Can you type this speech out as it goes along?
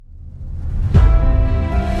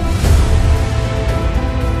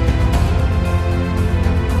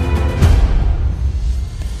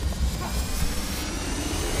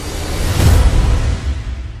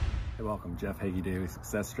Jeff Hagee, Daily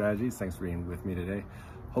Success Strategies. Thanks for being with me today.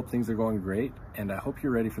 Hope things are going great, and I hope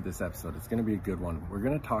you're ready for this episode. It's going to be a good one. We're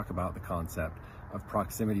going to talk about the concept of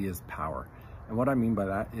proximity is power. And what I mean by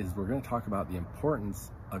that is we're going to talk about the importance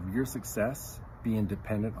of your success being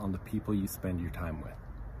dependent on the people you spend your time with.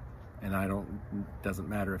 And doesn't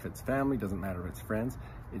matter if it's family, doesn't matter if it's friends,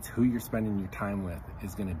 it's who you're spending your time with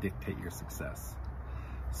is going to dictate your success.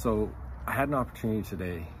 So I had an opportunity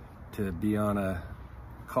today to be on a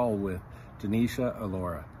call with Janisha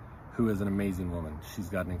Alora, who is an amazing woman. She's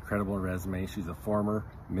got an incredible resume. She's a former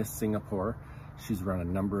Miss Singapore. She's run a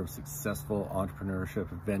number of successful entrepreneurship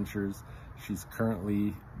ventures. She's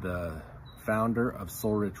currently the founder of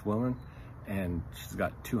Soul Rich Woman, and she's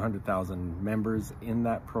got 200,000 members in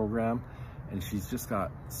that program, and she's just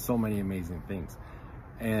got so many amazing things.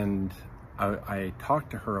 And I talked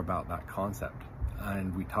to her about that concept,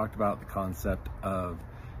 and we talked about the concept of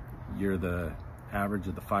you're the average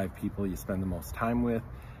of the 5 people you spend the most time with,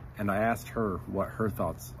 and I asked her what her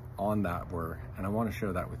thoughts on that were, and I want to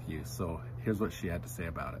share that with you. So here's what she had to say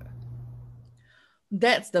about it.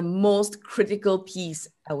 That's the most critical piece,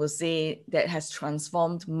 I would say, that has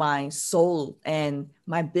transformed my soul and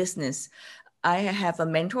my business. I have a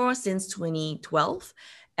mentor since 2012.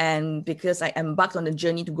 And because I embarked on the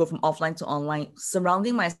journey to go from offline to online,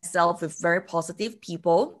 surrounding myself with very positive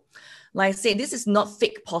people. Like I say, this is not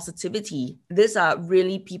fake positivity. These are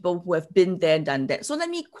really people who have been there, done that. So let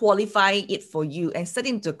me qualify it for you and set it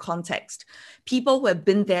into context. People who have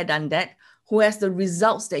been there, done that, who has the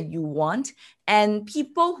results that you want, and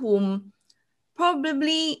people whom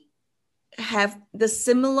probably have the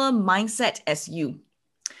similar mindset as you.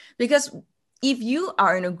 Because if you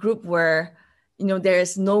are in a group where there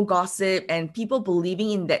is no gossip and people believing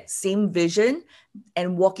in that same vision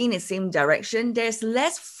and walking in the same direction, there's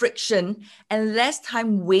less friction and less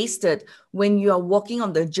time wasted when you are walking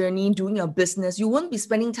on the journey, doing your business. You won't be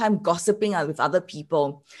spending time gossiping with other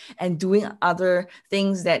people and doing other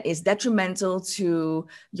things that is detrimental to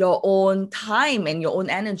your own time and your own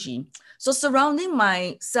energy. So surrounding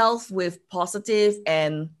myself with positive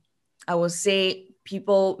and I would say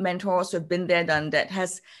people, mentors who have been there, done that,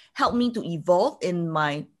 has helped me to evolve in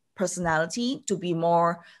my personality to be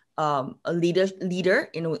more a leader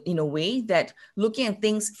in a way that looking at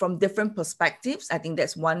things from different perspectives. I think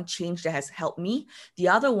that's one change that has helped me. The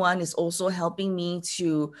other one is also helping me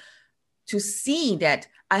to see that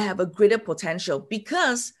I have a greater potential,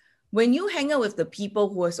 because when you hang out with the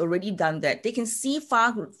people who has already done that, they can see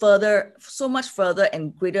so much further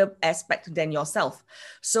and greater aspect than yourself.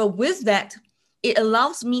 So with that, it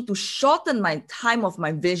allows me to shorten my time of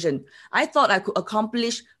my vision. I thought I could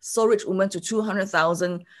accomplish Soul Rich Woman to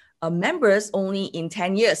 200,000 members only in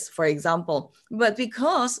 10 years, for example. But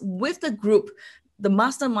because with the group, the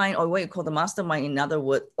mastermind, or what you call the mastermind in other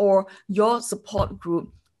words, or your support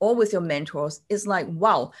group, or with your mentors, it's like,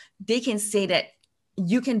 wow, they can say that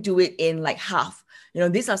you can do it in like half.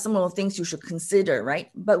 These are some of the things you should consider, right?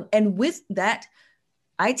 And with that,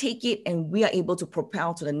 I take it and we are able to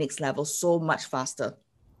propel to the next level so much faster.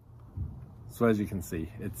 So as you can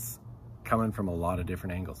see, it's coming from a lot of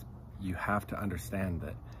different angles. You have to understand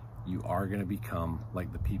that you are going to become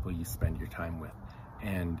like the people you spend your time with.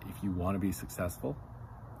 And if you want to be successful,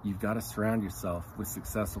 you've got to surround yourself with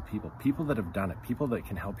successful people that have done it, people that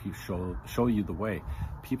can help you show you the way,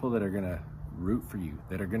 people that are going to root for you,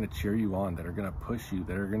 that are going to cheer you on, that are going to push you,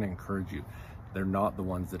 that are going to encourage you. They're not the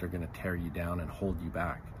ones that are going to tear you down and hold you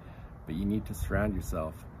back. But you need to surround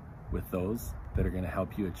yourself with those that are going to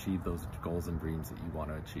help you achieve those goals and dreams that you want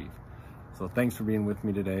to achieve. So thanks for being with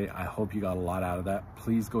me today. I hope you got a lot out of that.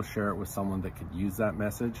 Please go share it with someone that could use that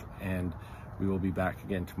message, and we will be back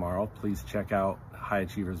again tomorrow. Please check out High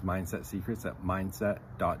Achievers Mindset Secrets at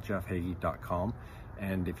mindset.jeffhagee.com.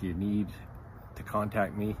 And if you need to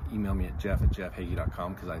contact me, email me at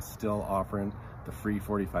jeff@jeffhagee.com, because I'm still offering the free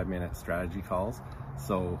 45-minute strategy calls.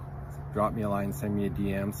 So drop me a line, send me a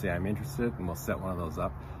DM, say I'm interested, and we'll set one of those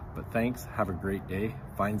up. But thanks, have a great day.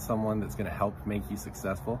 Find someone that's going to help make you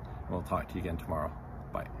successful, and we'll talk to you again tomorrow.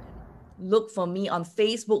 Bye. Look for me on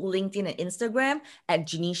Facebook, LinkedIn, and Instagram at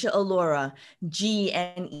Janisha Alora,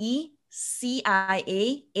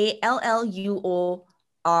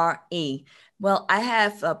 GENECIAALLUORA. Well, I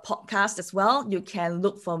have a podcast as well. You can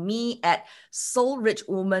look for me at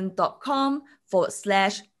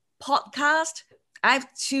soulrichwoman.com/podcast. I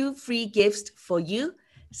have 2 free gifts for you: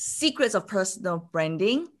 Secrets of Personal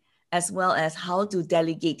Branding, as well as how to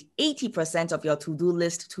delegate 80% of your to-do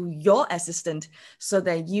list to your assistant so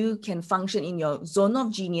that you can function in your zone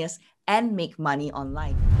of genius and make money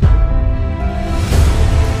online.